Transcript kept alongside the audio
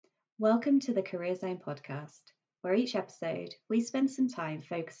Welcome to the Career Zone podcast, where each episode we spend some time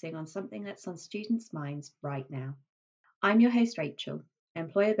focusing on something that's on students' minds right now. I'm your host, Rachel,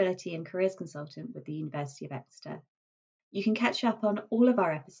 Employability and Careers Consultant with the University of Exeter. You can catch up on all of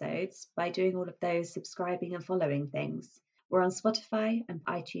our episodes by doing all of those subscribing and following things. We're on Spotify and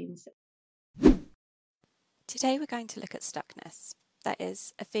iTunes. Today we're going to look at stuckness. That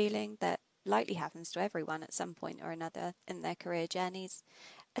is, a feeling that likely happens to everyone at some point or another in their career journeys.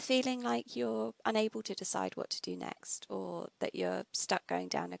 A feeling like you're unable to decide what to do next, or that you're stuck going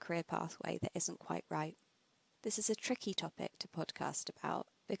down a career pathway that isn't quite right. This is a tricky topic to podcast about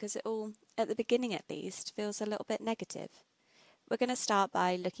because it all, at the beginning at least, feels a little bit negative. We're going to start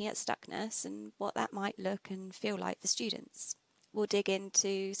by looking at stuckness and what that might look and feel like for students. We'll dig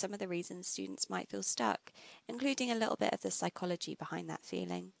into some of the reasons students might feel stuck, including a little bit of the psychology behind that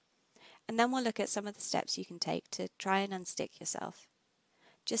feeling. And then we'll look at some of the steps you can take to try and unstick yourself.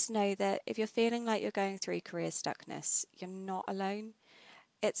 Just know that if you're feeling like you're going through career stuckness, you're not alone.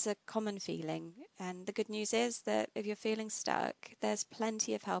 It's a common feeling, and the good news is that if you're feeling stuck, there's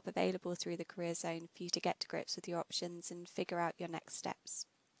plenty of help available through the Career Zone for you to get to grips with your options and figure out your next steps.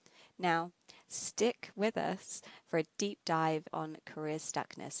 Now, stick with us for a deep dive on career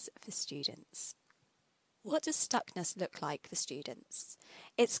stuckness for students. What does stuckness look like for students?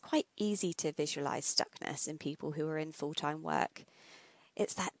 It's quite easy to visualise stuckness in people who are in full-time work.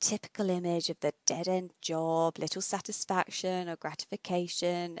 It's that typical image of the dead-end job, little satisfaction or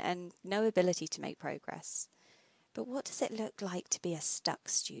gratification, and no ability to make progress. But what does it look like to be a stuck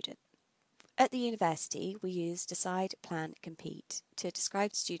student? At the university, we use Decide, Plan, Compete to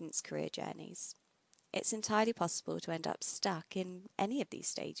describe students' career journeys. It's entirely possible to end up stuck in any of these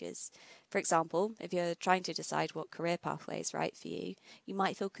stages. For example, if you're trying to decide what career pathway is right for you, you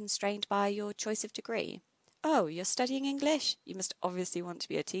might feel constrained by your choice of degree. Oh, you're studying English? You must obviously want to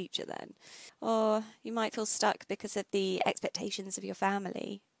be a teacher then. Or you might feel stuck because of the expectations of your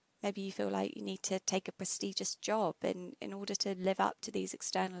family. Maybe you feel like you need to take a prestigious job in order to live up to these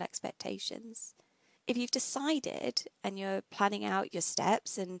external expectations. If you've decided and you're planning out your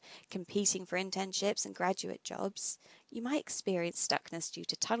steps and competing for internships and graduate jobs, you might experience stuckness due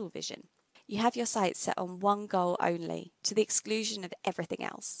to tunnel vision. You have your sights set on one goal only, to the exclusion of everything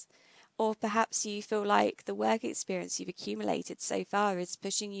else. Or perhaps you feel like the work experience you've accumulated so far is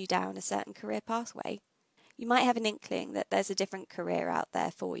pushing you down a certain career pathway. You might have an inkling that there's a different career out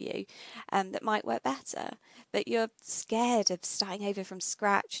there for you that might work better, but you're scared of starting over from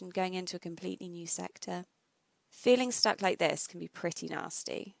scratch and going into a completely new sector. Feeling stuck like this can be pretty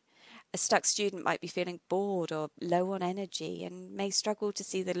nasty. A stuck student might be feeling bored or low on energy and may struggle to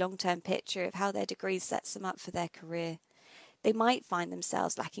see the long-term picture of how their degree sets them up for their career. They might find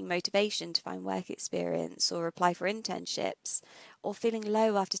themselves lacking motivation to find work experience or apply for internships, or feeling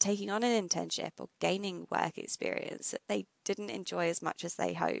low after taking on an internship or gaining work experience that they didn't enjoy as much as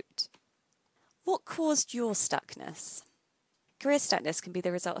they hoped. What caused your stuckness? Career stuckness can be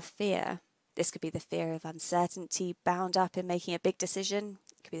the result of fear. This could be the fear of uncertainty bound up in making a big decision.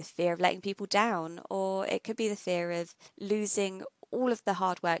 It could be the fear of letting people down, or it could be the fear of losing all of the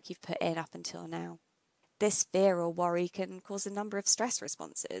hard work you've put in up until now. This fear or worry can cause a number of stress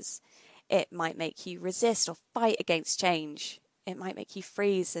responses. It might make you resist or fight against change. It might make you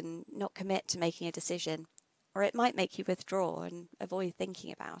freeze and not commit to making a decision. Or it might make you withdraw and avoid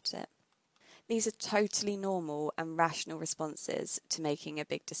thinking about it. These are totally normal and rational responses to making a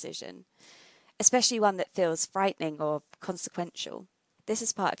big decision, especially one that feels frightening or consequential. This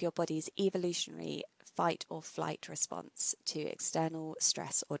is part of your body's evolutionary fight or flight response to external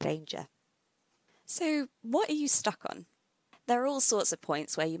stress or danger. So, what are you stuck on? There are all sorts of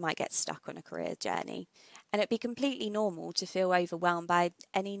points where you might get stuck on a career journey, and it'd be completely normal to feel overwhelmed by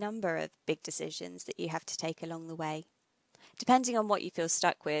any number of big decisions that you have to take along the way. Depending on what you feel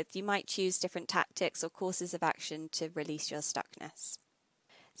stuck with, you might choose different tactics or courses of action to release your stuckness.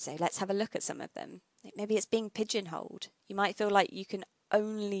 So let's have a look at some of them. Maybe it's being pigeonholed. You might feel like you can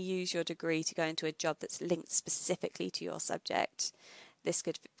only use your degree to go into a job that's linked specifically to your subject. This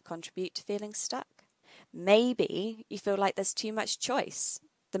could contribute to feeling stuck. Maybe you feel like there's too much choice.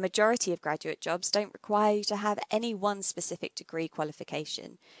 The majority of graduate jobs don't require you to have any one specific degree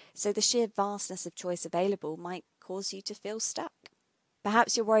qualification, so the sheer vastness of choice available might cause you to feel stuck.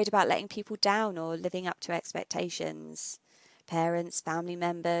 Perhaps you're worried about letting people down or living up to expectations. Parents, family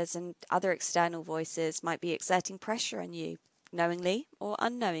members, and other external voices might be exerting pressure on you, knowingly or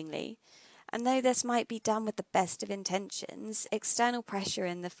unknowingly. And though this might be done with the best of intentions, external pressure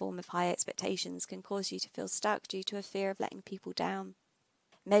in the form of high expectations can cause you to feel stuck due to a fear of letting people down.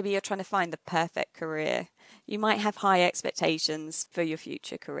 Maybe you're trying to find the perfect career. You might have high expectations for your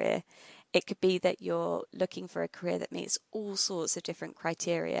future career. It could be that you're looking for a career that meets all sorts of different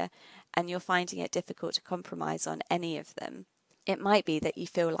criteria and you're finding it difficult to compromise on any of them. It might be that you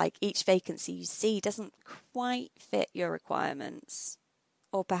feel like each vacancy you see doesn't quite fit your requirements.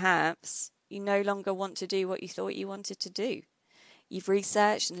 Or perhaps you no longer want to do what you thought you wanted to do. You've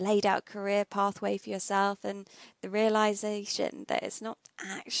researched and laid out a career pathway for yourself, and the realization that it's not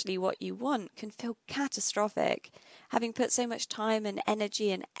actually what you want can feel catastrophic. Having put so much time and energy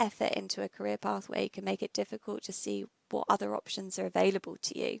and effort into a career pathway can make it difficult to see what other options are available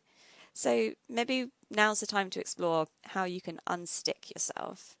to you. So maybe now's the time to explore how you can unstick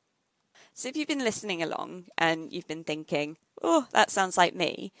yourself. So if you've been listening along and you've been thinking, oh, that sounds like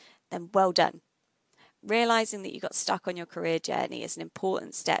me, then well done. Realizing that you got stuck on your career journey is an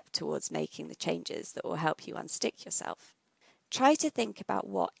important step towards making the changes that will help you unstick yourself. Try to think about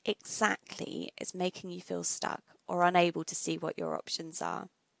what exactly is making you feel stuck or unable to see what your options are.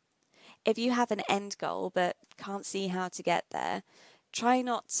 If you have an end goal but can't see how to get there, try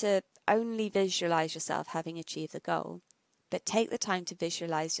not to only visualize yourself having achieved the goal, but take the time to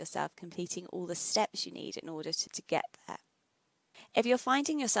visualize yourself completing all the steps you need in order to get there. If you're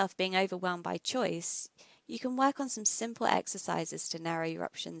finding yourself being overwhelmed by choice, you can work on some simple exercises to narrow your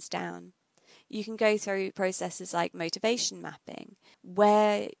options down. You can go through processes like motivation mapping,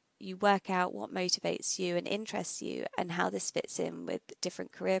 where you work out what motivates you and interests you and how this fits in with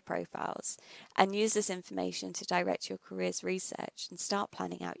different career profiles, and use this information to direct your career's research and start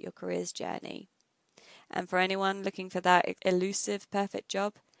planning out your career's journey. And for anyone looking for that elusive perfect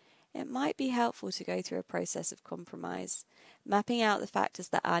job, it might be helpful to go through a process of compromise, mapping out the factors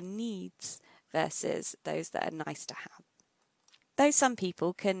that are needs versus those that are nice to have. Though some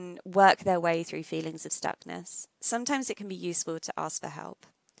people can work their way through feelings of stuckness, sometimes it can be useful to ask for help.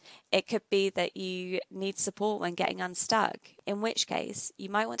 It could be that you need support when getting unstuck, in which case you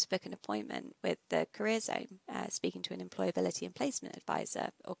might want to book an appointment with the Career Zone, speaking to an employability and placement advisor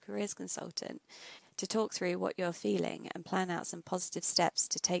or careers consultant to talk through what you're feeling and plan out some positive steps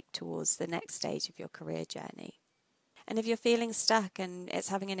to take towards the next stage of your career journey. And if you're feeling stuck and it's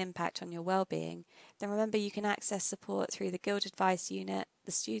having an impact on your well-being, then remember you can access support through the Guild Advice Unit,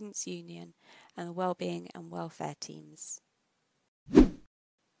 the Students' Union, and the Wellbeing and Welfare teams.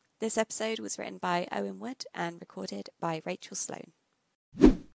 This episode was written by Owen Wood and recorded by Rachel Sloan.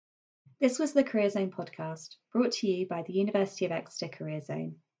 This was the Career Zone podcast, brought to you by the University of Exeter Career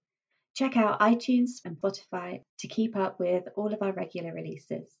Zone. Check out iTunes and Spotify to keep up with all of our regular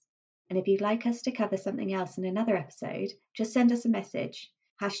releases. And if you'd like us to cover something else in another episode, just send us a message,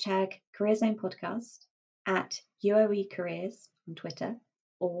 #CareerZonePodcast, @UOE Careers on Twitter,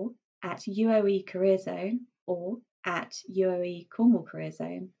 or @UOE Career Zone, or @UOE Cornwall Career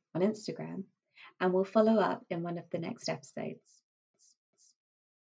Zone on Instagram, and we'll follow up in one of the next episodes.